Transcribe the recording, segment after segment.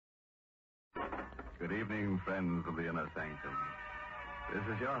Good evening, friends of the inner sanctum. This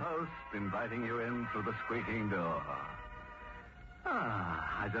is your host inviting you in through the squeaking door.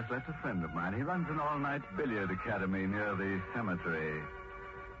 I just left a friend of mine. He runs an all-night billiard academy near the cemetery.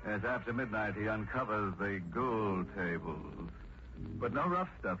 As after midnight, he uncovers the ghoul tables. But no rough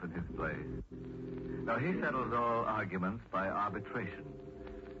stuff in his place. No, he settles all arguments by arbitration.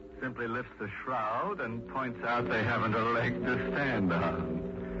 Simply lifts the shroud and points out they haven't a leg to stand on.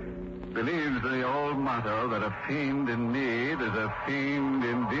 Believes the old motto that a fiend in need is a fiend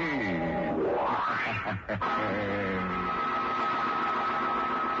indeed.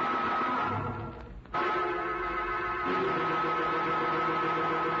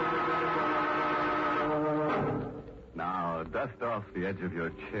 Now, dust off the edge of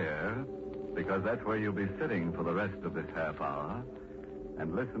your chair, because that's where you'll be sitting for the rest of this half hour,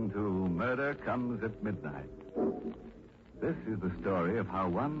 and listen to Murder Comes at Midnight. This is the story of how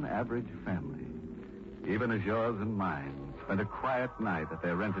one average family, even as yours and mine, spent a quiet night at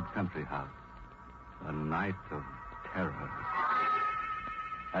their rented country house. A night of terror.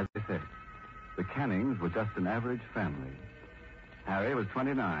 As I said, the Cannings were just an average family. Harry was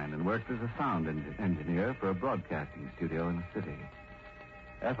 29 and worked as a sound engineer for a broadcasting studio in the city.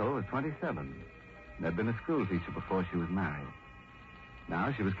 Ethel was 27 and had been a school teacher before she was married.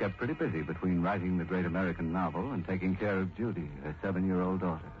 Now she was kept pretty busy between writing the great American novel and taking care of Judy, her 7-year-old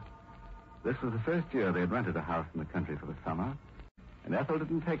daughter. This was the first year they had rented a house in the country for the summer, and Ethel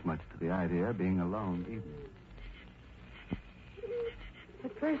didn't take much to the idea of being alone evening.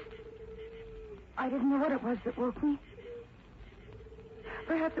 At first, I didn't know what it was that woke me.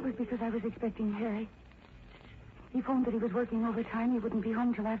 Perhaps it was because I was expecting Harry. He phoned that he was working overtime. He wouldn't be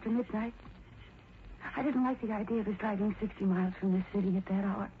home till after midnight. I didn't like the idea of his driving 60 miles from this city at that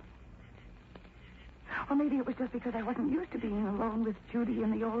hour. Or maybe it was just because I wasn't used to being alone with Judy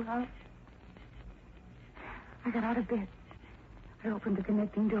in the old house. I got out of bed. I opened the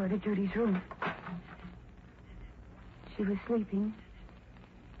connecting door to Judy's room. She was sleeping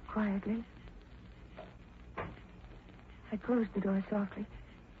quietly. I closed the door softly,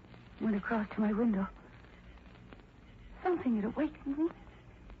 went across to my window. Something had awakened me.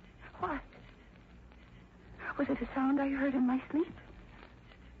 What? Was it a sound I heard in my sleep?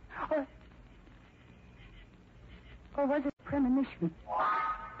 Or was it a premonition?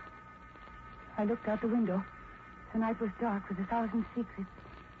 I looked out the window. The night was dark with 1,000 secrets.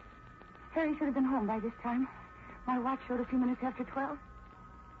 Harry should have been home by this time. My watch showed a few minutes after 12.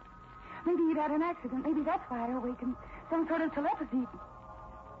 Maybe he'd had an accident. Maybe that's why I awakened. Some sort of telepathy.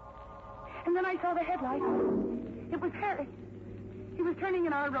 And then I saw the headlight. It was Harry. He was turning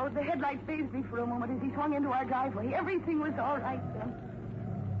in our road. The headlight phased me for a moment as he swung into our driveway. Everything was all right then.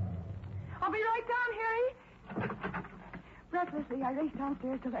 I'll be right down, Harry. Breathlessly, I raced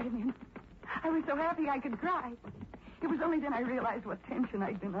downstairs to let him in. I was so happy I could cry. It was only then I realized what tension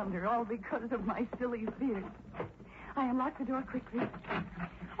I'd been under, all because of my silly fears. I unlocked the door quickly.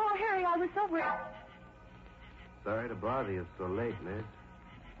 Oh, Harry, I was so worried. Sorry to bother you so late, miss.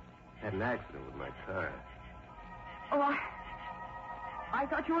 Had an accident with my car. Oh, I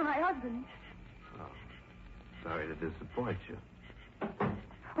thought you were my husband. Oh, sorry to disappoint you.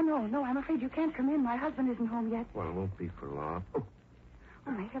 Oh, no, I'm afraid you can't come in. My husband isn't home yet. Well, it won't be for long. Oh,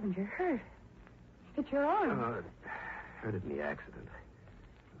 my heavens, you're hurt. It's your arm. Hurt it in the accident.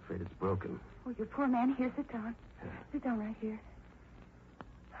 I'm afraid it's broken. Oh, you poor man. Here, sit down. Sit down right here.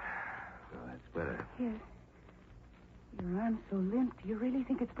 Oh, that's better. Here. Your arm's so limp. Do you really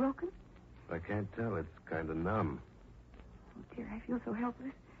think it's broken? I can't tell. It's kind of numb. Oh, dear, I feel so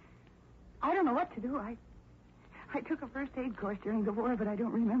helpless. I don't know what to do. I took a first aid course during the war, but I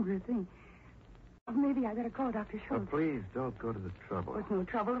don't remember a thing. Maybe I better call Dr. Schultz. Oh, please, don't go to the trouble. Oh, it's no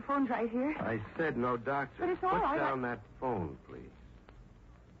trouble. The phone's right here. I said no doctor. But it's all right. Put down that phone, please.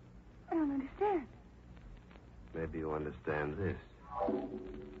 I don't understand. Maybe you understand this.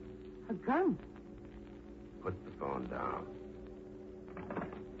 A gun? Put the phone down.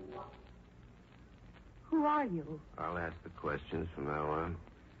 Who are you? I'll ask the questions from now on.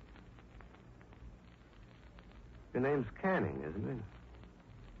 Your name's Canning, isn't it?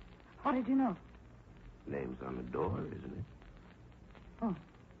 How did you know? Name's on the door, isn't it? Oh. What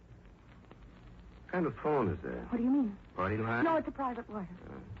kind of phone is that? What do you mean? Party line? No, it's a private wire.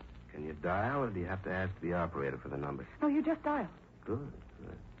 Can you dial, or do you have to ask the operator for the number? No, you just dial. Good.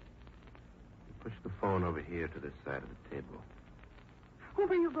 You push the phone over here to this side of the table. Who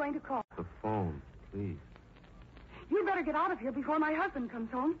are you going to call? The phone, please. You better get out of here before my husband comes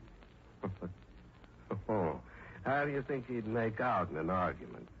home. Oh, how do you think he'd make out in an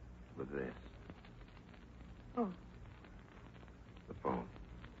argument with this? Oh. The phone.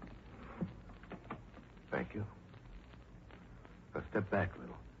 Thank you. Now step back a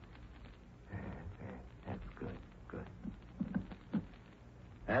little. That's good. Good.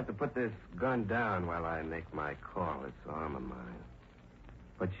 I have to put this gun down while I make my call. It's arm of mine.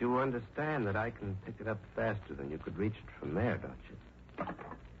 But you understand that I can pick it up faster than you could reach it from there, don't you?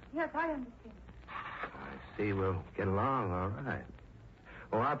 Yes, I understand. I see. We'll get along all right.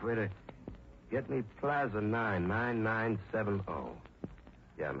 Oh, operator, get me Plaza 99970.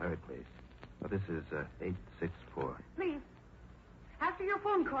 Yeah, I'm heard, please. Well, this is 864. Please. After your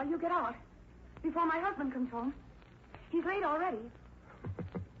phone call, you get out. Before my husband comes home. He's late already.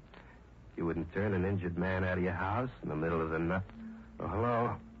 You wouldn't turn an injured man out of your house in the middle of the night. Oh,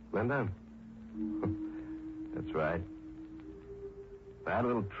 hello, Linda? That's right. I had a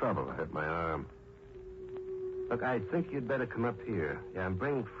little trouble. I hurt my arm. Look, I think you'd better come up here. Yeah, I'm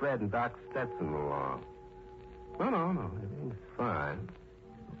bringing Fred and Doc Stetson along. No. Everything's fine.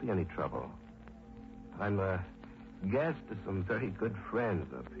 Won't be any trouble. I'm a guest to some very good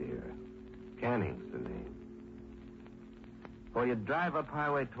friends up here. Canning's the name. Well, you drive up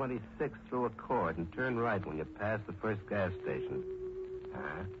Highway 26 through Accord and turn right when you pass the first gas station.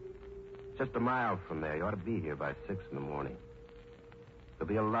 Just a mile from there. You ought to be here by 6 in the morning. There'll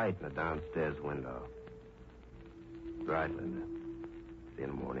be a light in the downstairs window. Right, Linda. See you in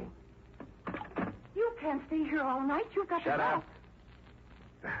the morning. You can't stay here all night. You've got to go. Shut up.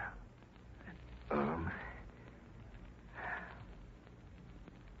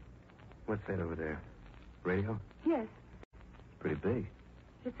 What's that over there? Radio? Yes. It's pretty big.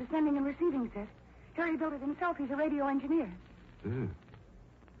 It's a sending and receiving set. Harry built it himself. He's a radio engineer. Can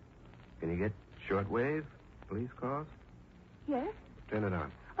you get shortwave police calls? Yes? Turn it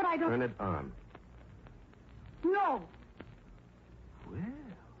on. But I don't... Turn it on. No. Well,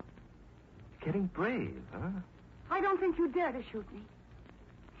 getting brave, huh? I don't think you'd dare to shoot me.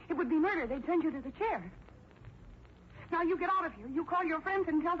 It would be murder. They'd send you to the chair. Now, you get out of here. You call your friends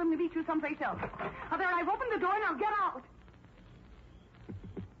and tell them to meet you someplace else. Now, there, I've opened the door. Now, get out.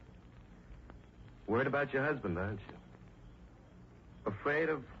 Worried about your husband, aren't you? Afraid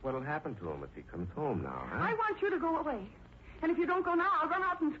of what'll happen to him if he comes home now, huh? I want you to go away. And if you don't go now, I'll run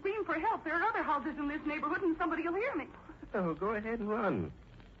out and scream for help. There are other houses in this neighborhood, and somebody will hear me. Oh, go ahead and run.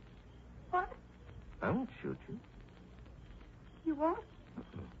 What? I won't shoot you. You won't?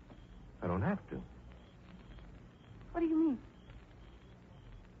 I don't have to. What do you mean?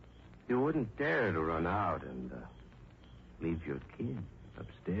 You wouldn't dare to run out and leave your kid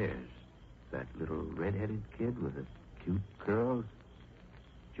upstairs. That little red-headed kid with the cute curls.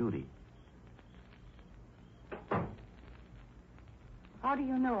 Judy. How do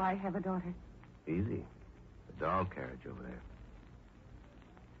you know I have a daughter? Easy. The doll carriage over there.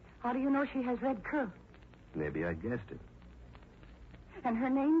 How do you know she has red curls? Maybe I guessed it. And her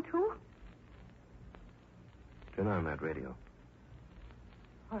name, too? Turn on that radio.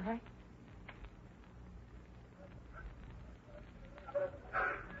 All right.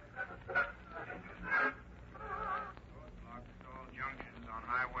 All junctions on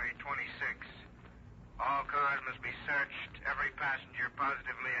Highway 26. All cars must be searched, every passenger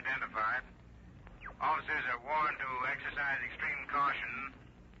positively identified. Officers are warned to exercise extreme caution.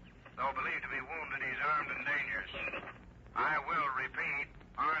 Though believed to be wounded, he's armed and dangerous. I will repeat,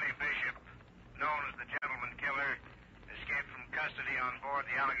 Arnie Bishop, known as the gentleman killer, escaped from custody on board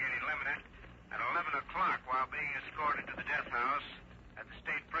the Allegheny Limited at 11 o'clock while being escorted to the death house at the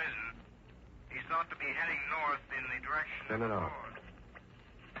state prison. He's thought to be heading north in the direction Turn it of off. Ford.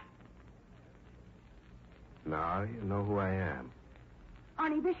 Now you know who I am.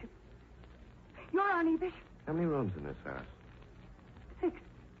 Arnie Bishop. You're Arnie Bishop. How many rooms in this house? 6.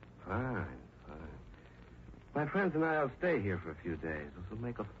 Fine. My friends and I will stay here for a few days. This will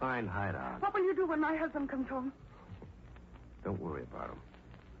make a fine hideout. What will you do when my husband comes home? Don't worry about him.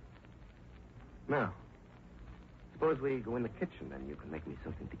 Now, suppose we go in the kitchen, then you can make me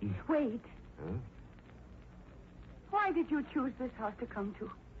something to eat. Wait. Huh? Why did you choose this house to come to?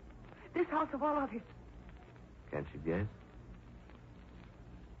 This house of all others. Can't you guess?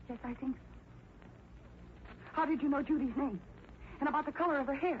 Yes, I think so. How did you know Judy's name? And about the color of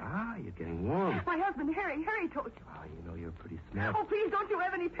her hair? Ah, you're getting warm. My husband, Harry. Harry told you. Oh, you know you're pretty smart. Oh, please, don't you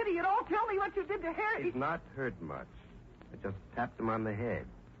have any pity at all? Tell me what you did to Harry. He's not hurt much. I just tapped him on the head.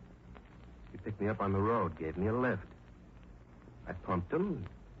 He picked me up on the road, gave me a lift. I pumped him,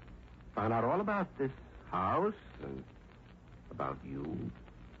 found out all about this house and about you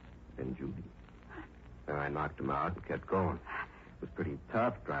and Judy. Then I knocked him out and kept going. It was pretty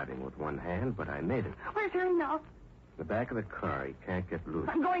tough driving with one hand, but I made it. Where's Harry now? In the back of the car. He can't get loose.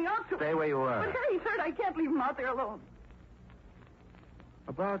 I'm going out to... Stay where you are. But Harry's hurt. I can't leave him out there alone.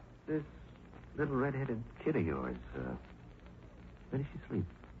 About this little red-headed kid of yours, where does she sleep?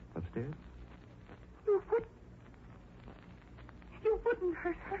 Upstairs? You wouldn't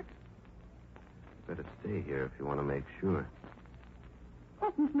hurt her. Better stay here if you want to make sure.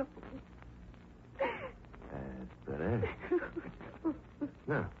 Oh, no. That's better.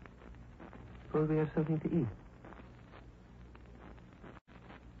 Now, suppose we have something to eat.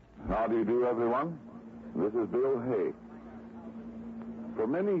 How do you do, everyone? This is Bill Hay. For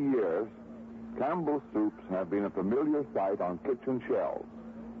many years, Campbell's soups have been a familiar sight on kitchen shelves.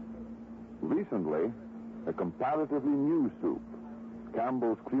 Recently, a comparatively new soup,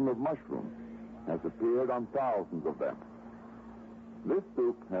 Campbell's Cream of Mushroom, has appeared on thousands of them. This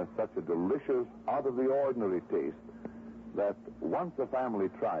soup has such a delicious, out-of-the-ordinary taste that once a family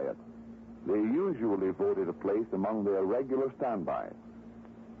try it, they usually vote it a place among their regular standbys.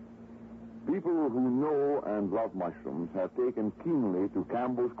 People who know and love mushrooms have taken keenly to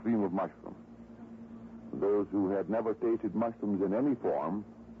Campbell's Cream of Mushroom. Those who had never tasted mushrooms in any form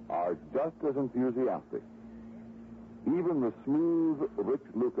are just as enthusiastic. Even the smooth, rich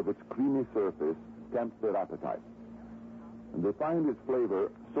look of its creamy surface tempts their appetite. And they find its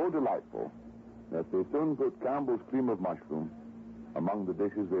flavor so delightful that they soon put Campbell's Cream of Mushroom among the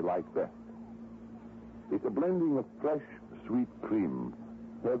dishes they like best. It's a blending of fresh, sweet cream,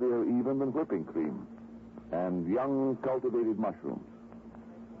 heavier even than whipping cream, and young, cultivated mushrooms.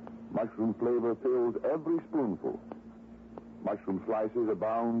 Mushroom flavor fills every spoonful. Mushroom slices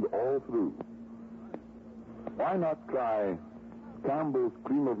abound all through. Why not try Campbell's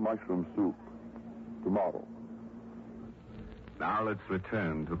Cream of Mushroom soup tomorrow? Now let's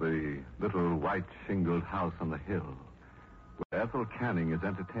return to the little white shingled house on the hill, where Ethel Canning is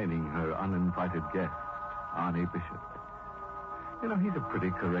entertaining her uninvited guest, Arnie Bishop. You know, he's a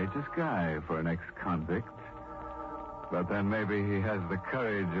pretty courageous guy for an ex-convict. But then maybe he has the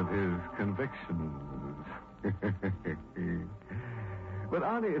courage of his convictions. But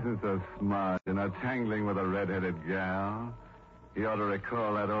Arnie isn't so smart, tangling with a red-headed gal. He ought to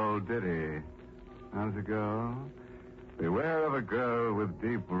recall that old ditty. How's it go? Beware of a girl with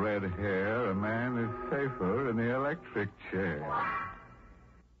deep red hair. A man is safer in the electric chair.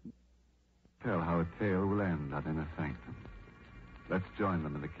 Tell how a tale will end on Inner Sanctum. Let's join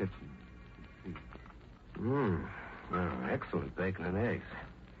them in the kitchen. Oh, excellent bacon and eggs.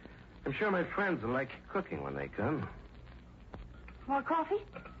 I'm sure my friends will like cooking when they come. More coffee?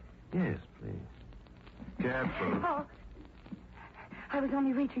 Yes, please. Careful. Oh. I was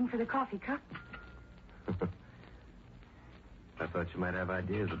only reaching for the coffee cup. I thought you might have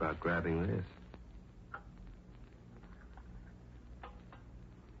ideas about grabbing this.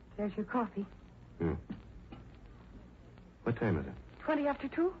 There's your coffee. What time is it? 20 after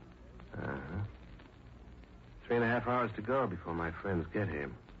 2. 3.5 hours to go before my friends get here.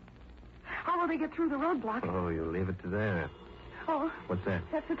 How will they get through the roadblock? Oh, you leave it to them. Oh. What's that?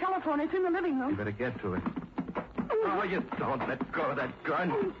 That's the telephone. It's in the living room. You better get to it. Oh, you don't let go of that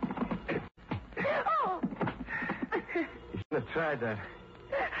gun. Oh! You shouldn't have tried that.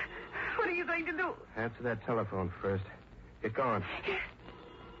 What are you going to do? Answer that telephone first. Get going.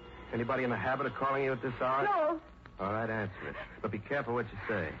 Anybody in the habit of calling you at this hour? No. All right, answer it. But be careful what you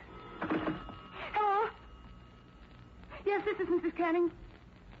say. Hello? Yes, this is Mrs. Canning.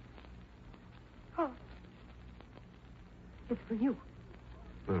 Oh. It's for you.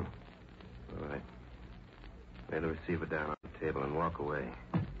 All right. Lay the receiver down on the table and walk away.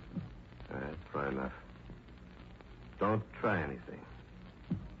 All right, far enough. Don't try anything.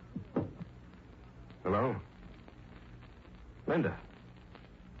 Hello? Linda?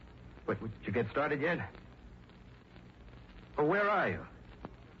 Wait, did you get started yet? Oh, where are you?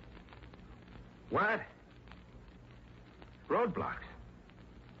 What? Roadblocks?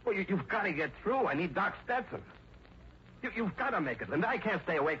 Well, you've got to get through. I need Doc Stetson. You've got to make it, Linda. I can't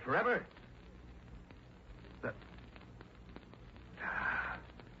stay awake forever.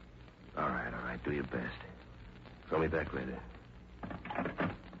 All right. Do your best. Call me back later.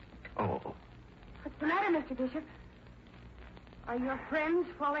 Oh. What's the matter, Mr. Bishop? Are your friends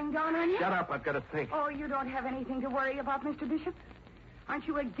falling down on you? Shut up. I've got to think. Oh, you don't have anything to worry about, Mr. Bishop. Aren't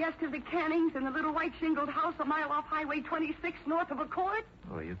you a guest of the Cannings in the little white shingled house a mile off Highway 26 north of Accord?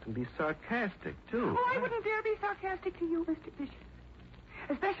 Oh, you can be sarcastic, too. Oh, I wouldn't dare be sarcastic to you, Mr. Bishop.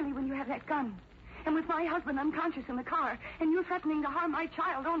 Especially when you have that gun. And with my husband unconscious in the car, and you threatening to harm my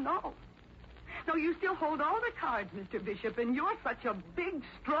child. Oh, no. No, you still hold all the cards, Mr. Bishop, and you're such a big,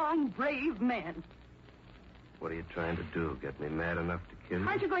 strong, brave man. What are you trying to do? Get me mad enough to kill you?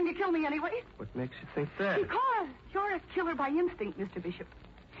 Aren't you going to kill me anyway? What makes you think that? Because you're a killer by instinct, Mr. Bishop.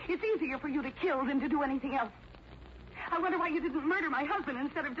 It's easier for you to kill than to do anything else. I wonder why you didn't murder my husband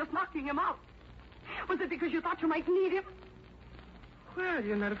instead of just knocking him out. Was it because you thought you might need him? Well,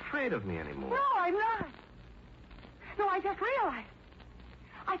 you're not afraid of me anymore. No, I'm not. No, I just realized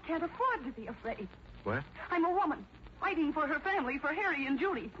I can't afford to be afraid. What? I'm a woman fighting for her family, for Harry and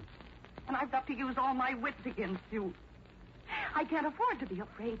Judy. And I've got to use all my wits against you. I can't afford to be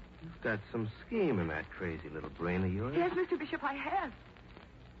afraid. You've got some scheme in that crazy little brain of yours. Yes, Mr. Bishop, I have.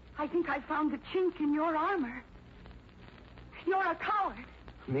 I think I found the chink in your armor. You're a coward.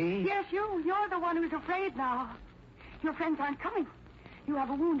 Me? Yes, you. You're the one who's afraid now. Your friends aren't coming. You have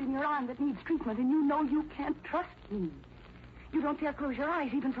a wound in your arm that needs treatment, and you know you can't trust me. You don't dare close your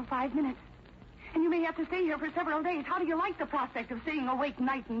eyes even for 5 minutes. And you may have to stay here for several days. How do you like the prospect of staying awake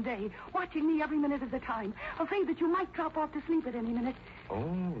night and day, watching me every minute of the time, afraid that you might drop off to sleep at any minute?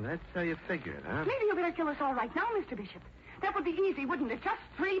 Oh, that's how you figure it, huh? Maybe you better kill us all right now, Mr. Bishop. That would be easy, wouldn't it? Just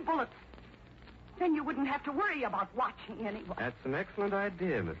 3 bullets. Then you wouldn't have to worry about watching anyone. That's an excellent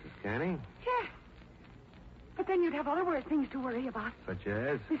idea, Mrs. Canning. Yes. But then you'd have other worse things to worry about. Such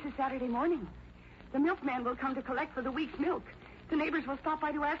as? This is Saturday morning. The milkman will come to collect for the week's milk. The neighbors will stop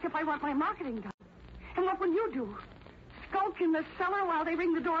by to ask if I want my marketing done. And what will you do? Skulk in the cellar while they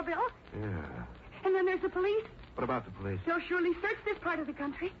ring the doorbell? Yeah. And then there's the police. What about the police? They'll surely search this part of the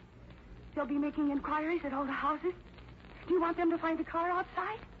country. They'll be making inquiries at all the houses. Do you want them to find a car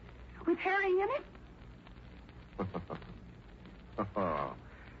outside? With Harry in it? Oh.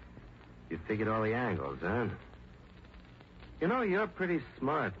 You figured all the angles, huh? You know, you're pretty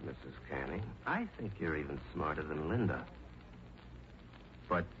smart, Mrs. Canning. I think you're even smarter than Linda.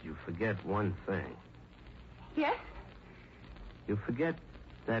 But you forget one thing. Yes? You forget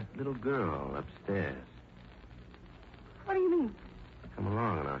that little girl upstairs. What do you mean? Come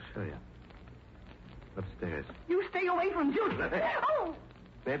along and I'll show you. Upstairs. You stay away from Judy. Oh!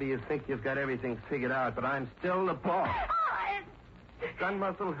 Maybe you think you've got everything figured out, but I'm still the boss. Gun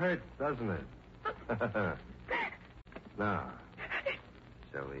muscle hurts, doesn't it? Now,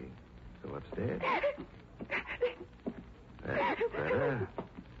 shall we go upstairs? That's better.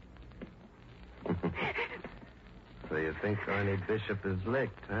 So you think Arnie Bishop is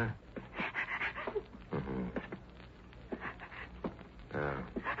licked, huh?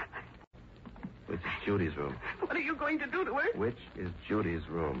 Which is Judy's room? What are you going to do to her? Which is Judy's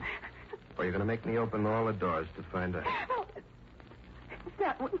room? Or you're going to make me open all the doors to find out? Oh,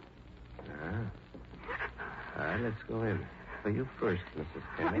 that one. All right, let's go in. Well, you first, Mrs.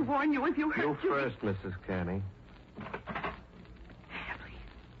 Canning. I warn you, if you hurt You Judy... first, Mrs. Canning.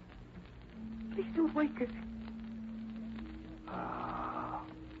 Please don't wake her. Ah,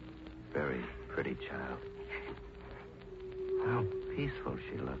 very pretty child. How peaceful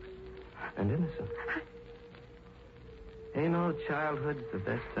she looks. And innocent. Ain't no childhood's the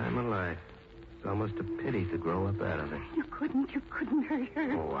best time of life. It's almost a pity to grow up out of it. You couldn't hurt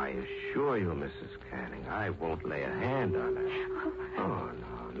her. Oh, I assure you, Mrs. Canning, I won't lay a hand on her. Oh,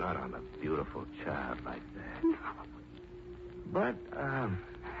 no, not on a beautiful child like that. No. But,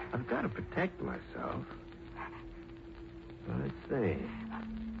 I've got to protect myself. Well, let's see.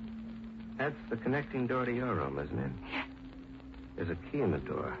 That's the connecting door to your room, isn't it? Yes. There's a key in the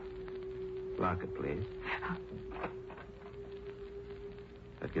door. Lock it, please.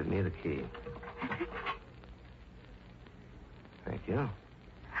 Now, give me the key. Thank you.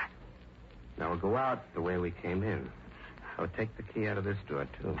 Now, we'll go out the way we came in. I'll take the key out of this door,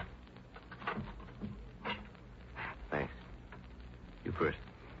 too. Thanks. You first.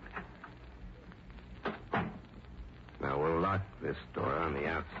 Now, we'll lock this door on the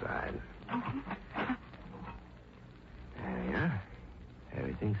outside. There you are.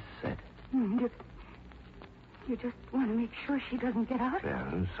 Everything's set. You just want to make sure she doesn't get out?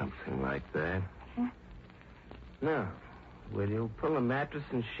 Yeah, something like that. Yeah. Now, will you pull the mattress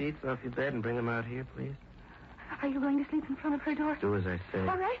and sheets off your bed and bring them out here, please? Are you going to sleep in front of her door? Do as I say.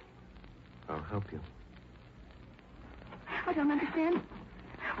 All right. I'll help you. I don't understand.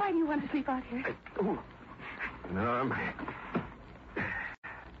 Why do you want to sleep out here? No,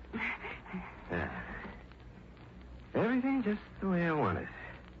 everything just the way I want it.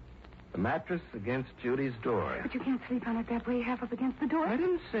 The mattress against Judy's door. But you can't sleep on it that way, half up against the door. I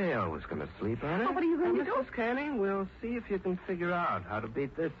didn't say I was going to sleep on it. Oh, what are you going to do? Mrs. Canning, we'll see if you can figure out how to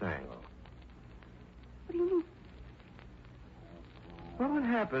beat this angle. What do you mean? What would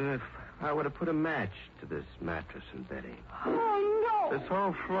happen if I were to put a match to this mattress and bedding? Oh, no. This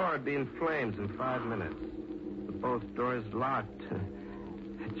whole floor would be in flames in 5 minutes. With both doors locked.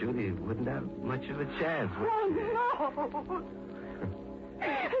 Judy wouldn't have much of a chance. Oh, no.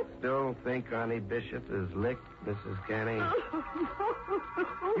 Still think Arnie Bishop is licked, Mrs. Canning?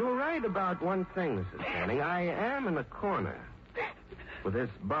 You were right about one thing, Mrs. Canning. I am in a corner. With this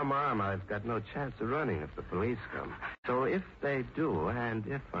bum arm, I've got no chance of running if the police come. So if they do, and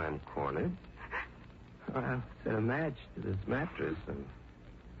if I'm cornered, I'll set a match to this mattress and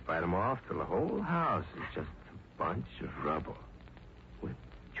fight them off till the whole house is just a bunch of rubble with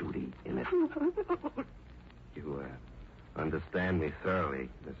Judy in it. You understand me thoroughly,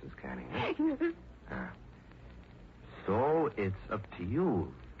 Mrs. Canning. Yes. So it's up to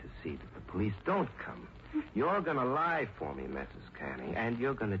you to see that the police don't come. You're going to lie for me, Mrs. Canning, and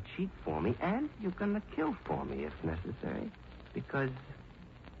you're going to cheat for me, and you're going to kill for me if necessary, because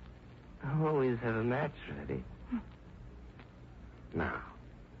I always have a match ready. Now,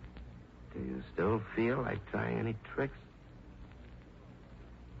 do you still feel like trying any tricks?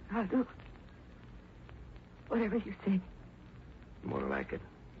 I'll do whatever you say. More like it.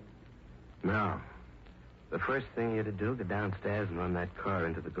 Now, the first thing you're to do, go downstairs and run that car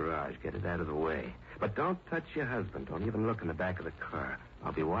into the garage. Get it out of the way. But don't touch your husband. Don't even look in the back of the car.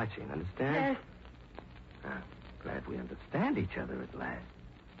 I'll be watching, understand? Yes. Glad we understand each other at last.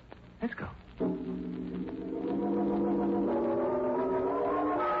 Let's go.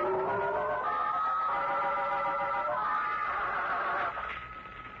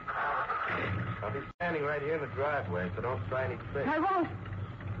 I'll be standing right here in the driveway, so don't try any tricks. I won't.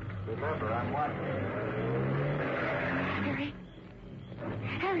 Remember, I'm watching. Harry?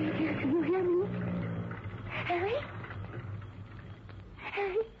 Harry, dear, can you hear me? Harry?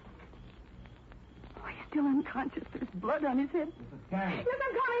 Harry? Oh, he's still unconscious. There's blood on his head. Mrs. Canning. Yes,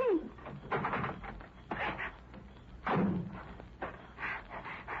 I'm coming.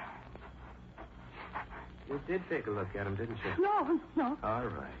 You did take a look at him, didn't you? No. All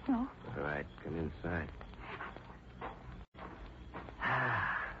right. No. All right, come inside.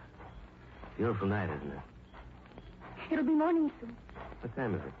 Beautiful night, isn't it? It'll be morning soon. What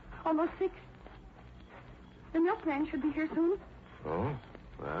time is it? Almost 6. The milkman should be here soon. Oh,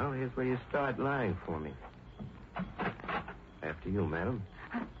 well, here's where you start lying for me. After you, madam.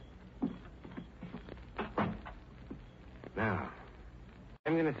 Now,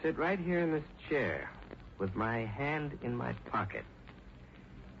 I'm going to sit right here in this chair with my hand in my pocket.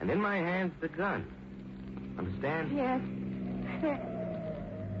 And in my hand's the gun. Understand? Yes.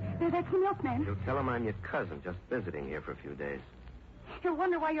 There, that's the milkman. You'll tell him I'm your cousin, just visiting here for a few days. He'll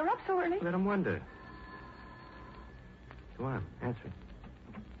wonder why you're up so early. Let him wonder. Go on, answer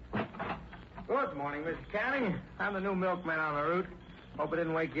it. Good morning, Mrs. Canning. I'm the new milkman on the route. Hope I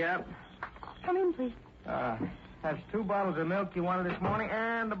didn't wake you up. Come in, please. That's 2 bottles of milk you wanted this morning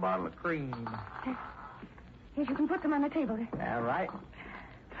and a bottle of cream. Yes, you can put them on the table there. All right.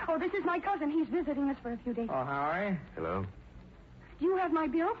 Oh, this is my cousin. He's visiting us for a few days. Oh, how are you? Hello? Do you have my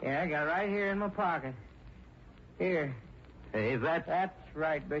bill? Yeah, I got it right here in my pocket. Here. Hey, That's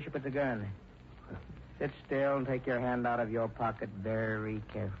right, Bishop, with the gun. Sit still and take your hand out of your pocket very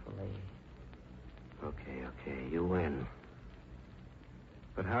carefully. Okay, you win.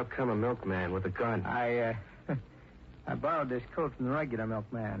 But how come a milkman with a gun? I borrowed this coat from the regular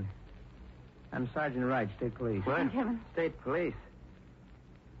milkman. I'm Sergeant Wright, State Police. What? Thank heaven. State Police.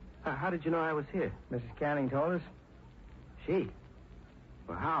 How did you know I was here? Mrs. Canning told us. She?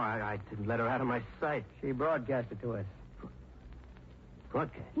 Well, how? I didn't let her out of my sight. She broadcast it to us.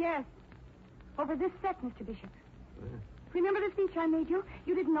 Broadcast? Yes. Over this set, Mr. Bishop. Remember the speech I made you?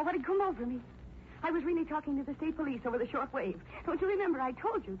 You didn't know what had come over me. I was really talking to the state police over the short wave. Don't you remember I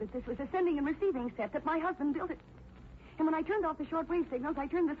told you that this was a sending and receiving set, that my husband built it? And when I turned off the short wave signals, I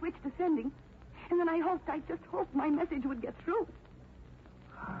turned the switch to sending. And then I just hoped my message would get through.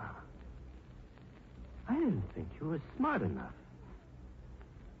 I didn't think you were smart enough.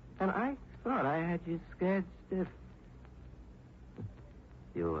 And I thought I had you scared stiff.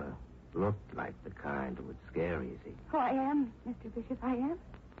 You looked like the kind who would scare easy. Oh, I am, Mr. Bishop, I am.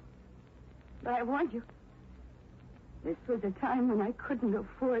 But I warned you. This was a time when I couldn't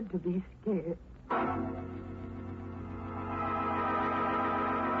afford to be scared.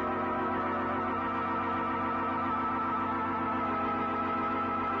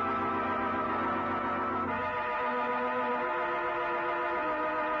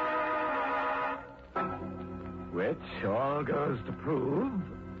 Which all goes to prove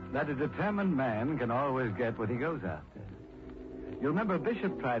that a determined man can always get what he goes after. You remember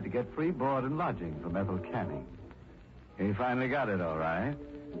Bishop tried to get free board and lodging from Ethel Canning. He finally got it, all right,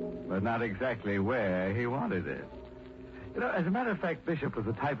 but not exactly where he wanted it. You know, as a matter of fact, Bishop was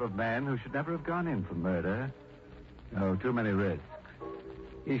the type of man who should never have gone in for murder. No, too many risks.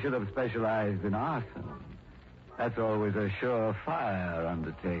 He should have specialized in arson. That's always a surefire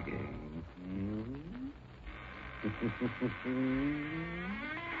undertaking.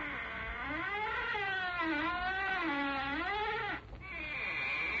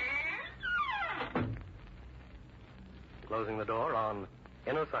 closing the door on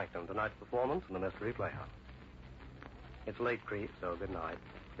Inner Sanctum, tonight's performance in the Mystery Playhouse. It's late, Crease, so good night.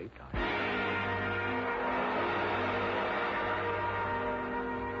 Sleep tight.